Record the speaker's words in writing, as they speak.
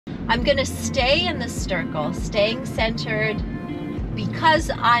I'm going to stay in the circle, staying centered.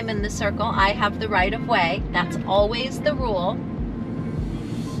 Because I'm in the circle, I have the right of way. That's always the rule.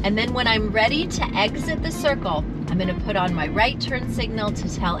 And then when I'm ready to exit the circle, I'm going to put on my right turn signal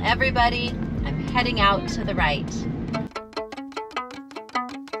to tell everybody I'm heading out to the right.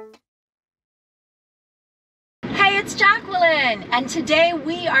 Hey, it's Jacqueline, and today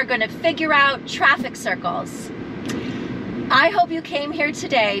we are going to figure out traffic circles. I hope you came here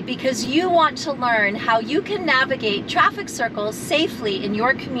today because you want to learn how you can navigate traffic circles safely in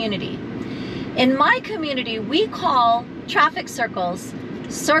your community. In my community, we call traffic circles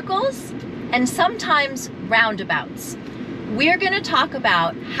and sometimes roundabouts. We're going to talk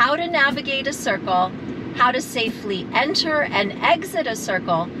about how to navigate a circle, how to safely enter and exit a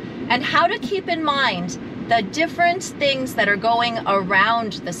circle, and how to keep in mind the different things that are going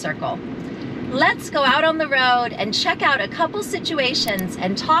around the circle. Let's go out on the road and check out a couple situations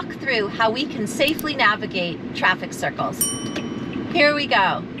and talk through how we can safely navigate traffic circles. Here we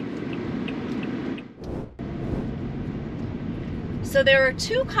go. So there are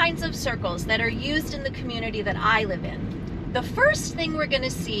two kinds of circles that are used in the community that I live in. The first thing we're going to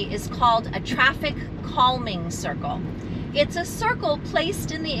see is called a traffic calming circle. It's a circle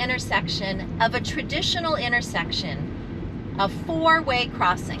placed in the intersection of a traditional intersection, a four-way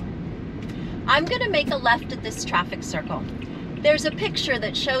crossing. I'm going to make a left at this traffic circle. There's a picture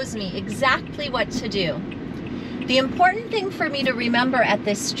that shows me exactly what to do. The important thing for me to remember at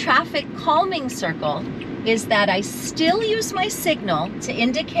this traffic calming circle is that I still use my signal to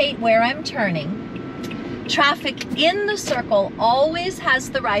indicate where I'm turning. Traffic in the circle always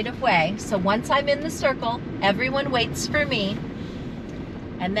has the right of way, so once I'm in the circle, everyone waits for me,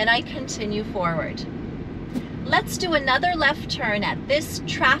 and then I continue forward. Let's do another left turn at this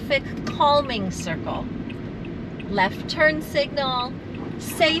traffic calming circle. Left turn signal,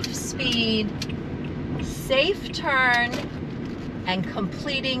 safe speed, safe turn, and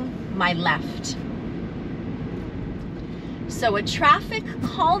completing my left. So a traffic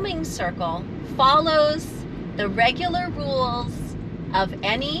calming circle follows the regular rules of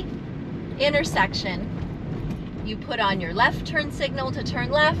any intersection. You put on your left turn signal to turn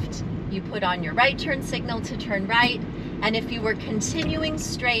left, you put on your right turn signal to turn right, and if you were continuing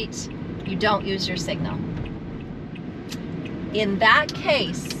straight, you don't use your signal. In that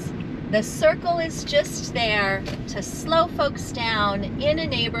case, the circle is just there to slow folks down in a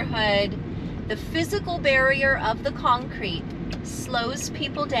neighborhood. The physical barrier of the concrete slows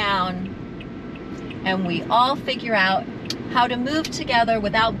people down, and we all figure out how to move together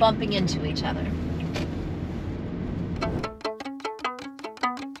without bumping into each other.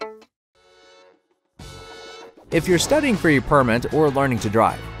 If you're studying for your permit or learning to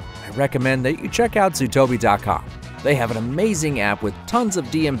drive, I recommend that you check out Zootobi.com. They have an amazing app with tons of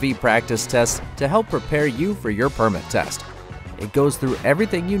DMV practice tests to help prepare you for your permit test. It goes through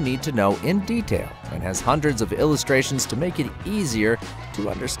everything you need to know in detail and has hundreds of illustrations to make it easier to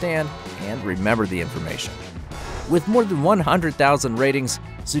understand and remember the information. With more than 100,000 ratings,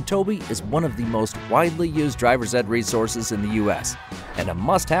 Zootobi is one of the most widely used driver's ed resources in the US and a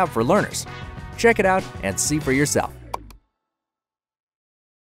must-have for learners. Check it out and see for yourself.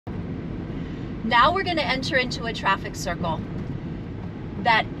 Now we're going to enter into a traffic circle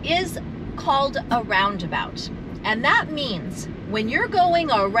that is called a roundabout. And that means when you're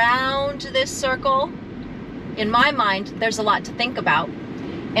going around this circle, in my mind, there's a lot to think about.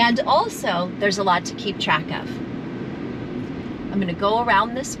 And also, there's a lot to keep track of. I'm going to go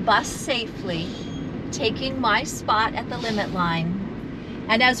around this bus safely, taking my spot at the limit line.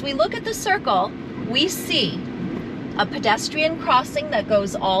 And as we look at the circle, we see a pedestrian crossing that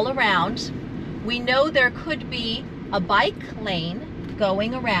goes all around. We know there could be a bike lane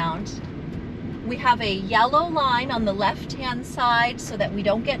going around. We have a yellow line on the left-hand side so that we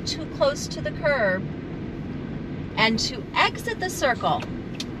don't get too close to the curb. And to exit the circle,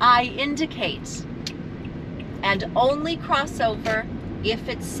 I indicate and only cross over if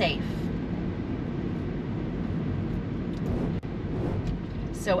it's safe.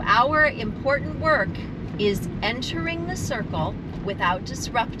 So our important work is entering the circle without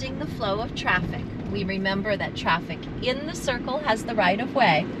disrupting the flow of traffic. We remember that traffic in the circle has the right of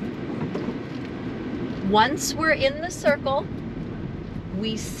way. Once we're in the circle,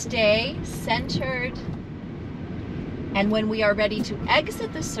 we stay centered. And when we are ready to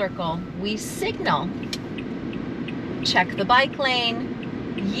exit the circle, we signal, check the bike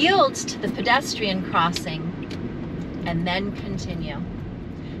lane, yield to the pedestrian crossing, and then continue.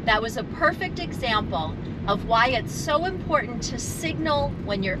 That was a perfect example of why it's so important to signal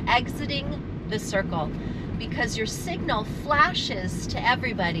when you're exiting the circle. because your signal flashes to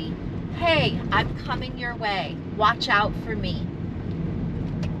everybody, hey, I'm coming your way, watch out for me.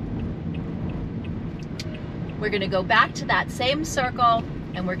 We're going to go back to that same circle,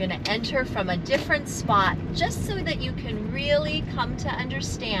 and we're going to enter from a different spot, just so that you can really come to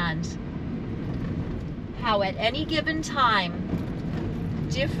understand how at any given time,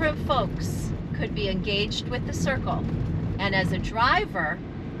 different folks could be engaged with the circle. And as a driver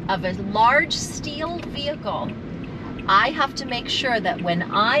of a large steel vehicle, I have to make sure that when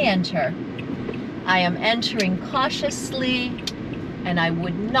I enter, I am entering cautiously, and I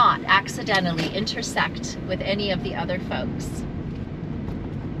would not accidentally intersect with any of the other folks.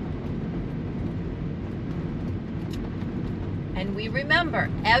 And we remember,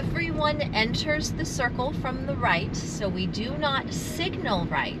 everyone enters the circle from the right, so we do not signal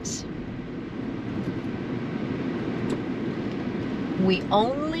right. We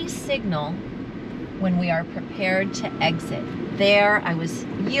only signal when we are prepared to exit. There, I was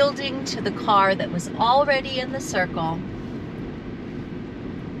yielding to the car that was already in the circle.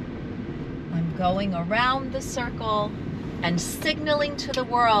 I'm going around the circle and signaling to the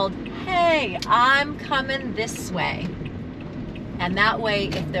world, hey, I'm coming this way. And that way,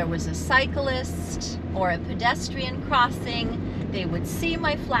 if there was a cyclist or a pedestrian crossing, they would see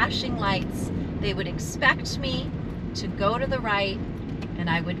my flashing lights, they would expect me to go to the right, and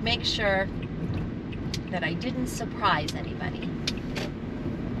I would make sure that I didn't surprise anybody.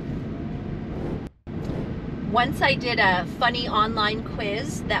 Once I did a funny online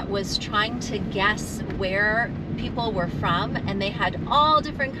quiz that was trying to guess where people were from, and they had all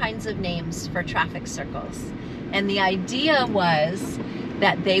different kinds of names for traffic circles. And the idea was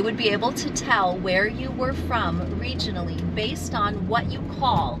that they would be able to tell where you were from regionally based on what you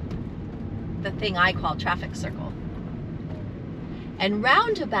call the thing I call traffic circle. And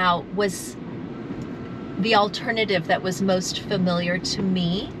roundabout was the alternative that was most familiar to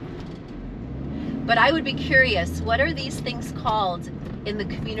me. But I would be curious, what are these things called in the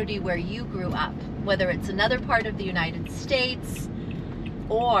community where you grew up? Whether it's another part of the United States,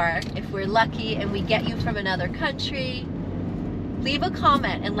 or if we're lucky and we get you from another country, leave a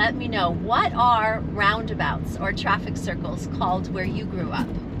comment and let me know, what are roundabouts or traffic circles called where you grew up?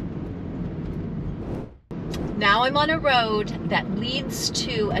 Now I'm on a road that leads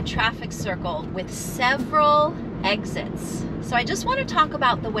to a traffic circle with several exits. So I just want to talk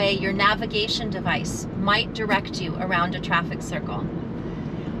about the way your navigation device might direct you around a traffic circle.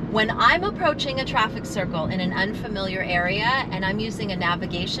 When I'm approaching a traffic circle in an unfamiliar area and I'm using a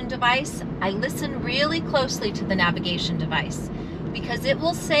navigation device, I listen really closely to the navigation device, because it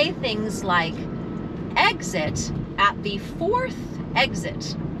will say things like exit at the 4th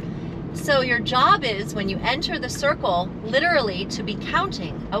exit. So your job is, when you enter the circle, literally to be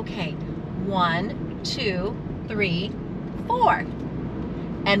counting, okay, 1, 2, 3, 4.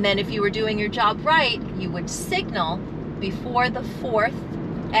 And then if you were doing your job right, you would signal before the 4th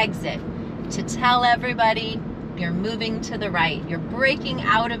exit to tell everybody you're moving to the right, you're breaking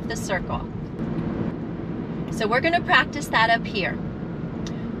out of the circle. So we're going to practice that up here.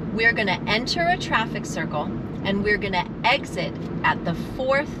 We're going to enter a traffic circle and we're going to exit at the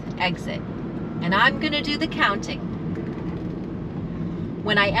 4th exit. And I'm going to do the counting.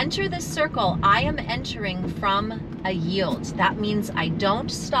 When I enter this circle, I am entering from a yield. That means I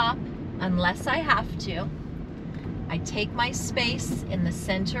don't stop unless I have to. I take my space in the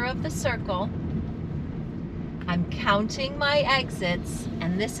center of the circle. I'm counting my exits,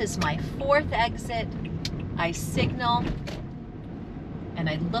 and this is my 4th exit. I signal, and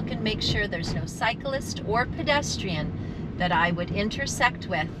I look and make sure there's no cyclist or pedestrian that I would intersect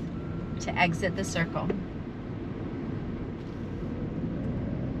with to exit the circle.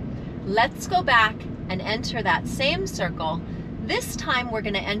 Let's go back and enter that same circle. This time we're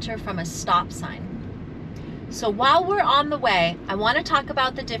going to enter from a stop sign. So while we're on the way, I want to talk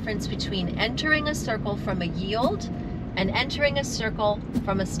about the difference between entering a circle from a yield and entering a circle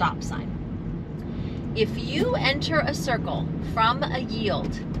from a stop sign. If you enter a circle from a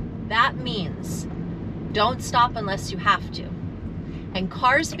yield, that means don't stop unless you have to. And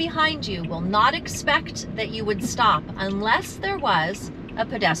cars behind you will not expect that you would stop unless there was a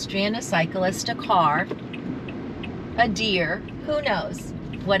pedestrian, a cyclist, a car, a deer, who knows,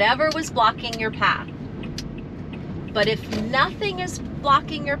 whatever was blocking your path. But if nothing is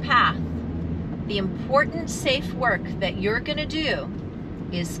blocking your path, the important safe work that you're going to do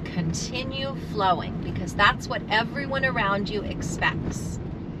is continue flowing, because that's what everyone around you expects.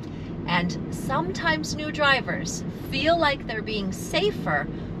 And sometimes new drivers feel like they're being safer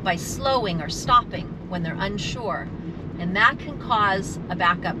by slowing or stopping when they're unsure, and that can cause a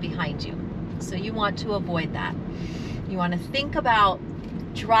backup behind you. So you want to avoid that. You want to think about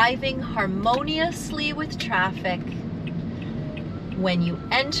driving harmoniously with traffic. When you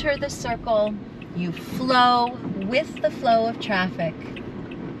enter the circle, you flow with the flow of traffic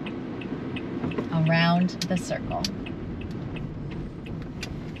around the circle.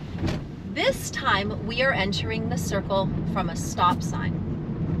 This time we are entering the circle from a stop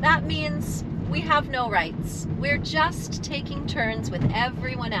sign. That means we have no rights. We're just taking turns with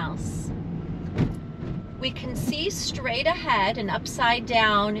everyone else. We can see straight ahead an upside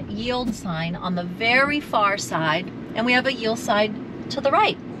down yield sign on the very far side, and we have a yield sign to the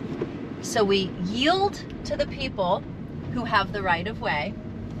right. So we yield to the people who have the right of way.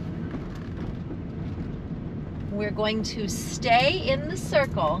 We're going to stay in the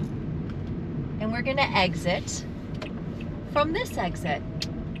circle, and we're going to exit from this exit,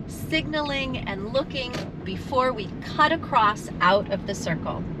 signaling and looking before we cut across out of the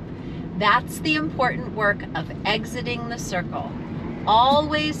circle. That's the important work of exiting the circle.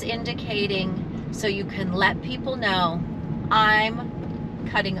 Always indicating so you can let people know, I'm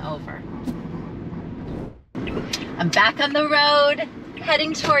cutting over. I'm back on the road,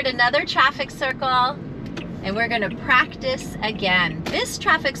 heading toward another traffic circle, and we're going to practice again. This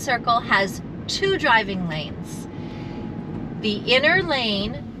traffic circle has 2 driving lanes. The inner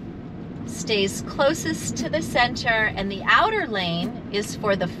lane stays closest to the center, and the outer lane is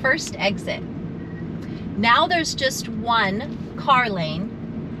for the first exit. Now there's just 1 car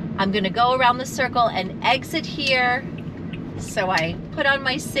lane. I'm going to go around the circle and exit here. So I put on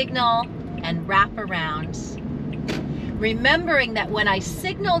my signal and wrap around. Remembering that when I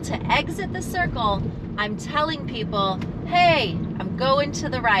signal to exit the circle, I'm telling people, hey, I'm going to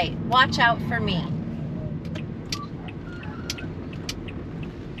the right. Watch out for me.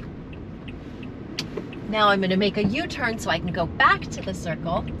 Now I'm going to make a U-turn so I can go back to the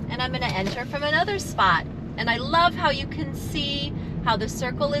circle, and I'm going to enter from another spot. And I love how you can see how the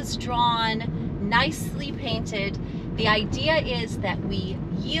circle is drawn, nicely painted. The idea is that we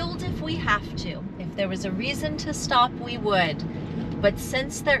yield if we have to. If there was a reason to stop, we would. But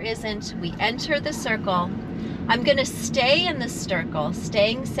since there isn't, we enter the circle. I'm going to stay in the circle,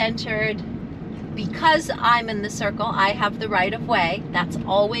 staying centered. Because I'm in the circle, I have the right of way. That's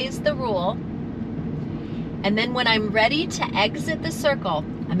always the rule. And then when I'm ready to exit the circle,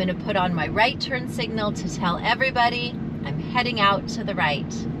 I'm going to put on my right turn signal to tell everybody I'm heading out to the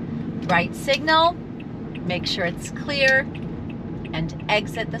right. Right signal, make sure it's clear, and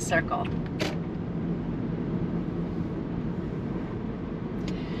exit the circle.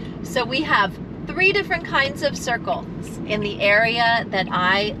 So we have 3 different kinds of circles in the area that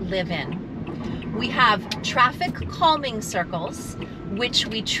I live in. We have traffic calming circles, which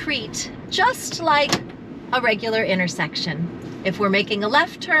we treat just like a regular intersection. If we're making a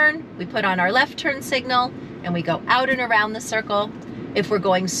left turn, we put on our left turn signal and we go out and around the circle. If we're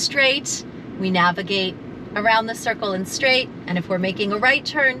going straight, we navigate around the circle and straight. And if we're making a right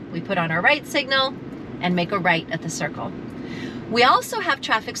turn, we put on our right signal and make a right at the circle. We also have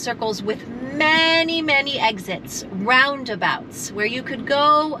traffic circles with many, many exits, roundabouts, where you could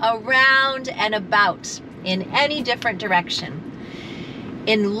go around and about in any different direction.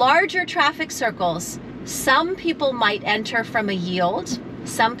 In larger traffic circles, some people might enter from a yield,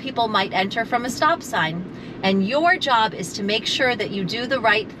 some people might enter from a stop sign, and your job is to make sure that you do the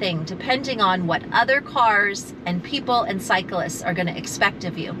right thing depending on what other cars and people and cyclists are going to expect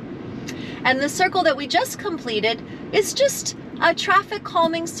of you. And the circle that we just completed is just a traffic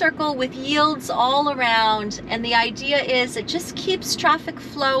calming circle with yields all around, and the idea is it just keeps traffic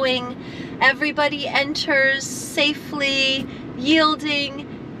flowing. Everybody enters safely, yielding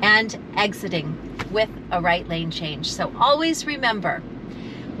and exiting with a right lane change. So always remember,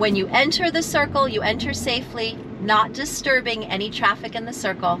 when you enter the circle, you enter safely, not disturbing any traffic in the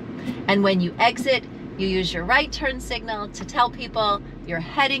circle. And when you exit, you use your right turn signal to tell people you're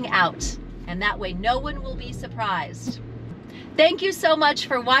heading out. And that way no one will be surprised. Thank you so much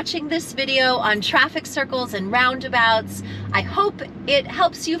for watching this video on traffic circles and roundabouts. I hope it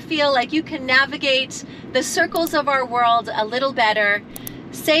helps you feel like you can navigate the circles of our world a little better.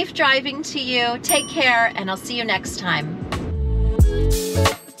 Safe driving to you. Take care, and I'll see you next time.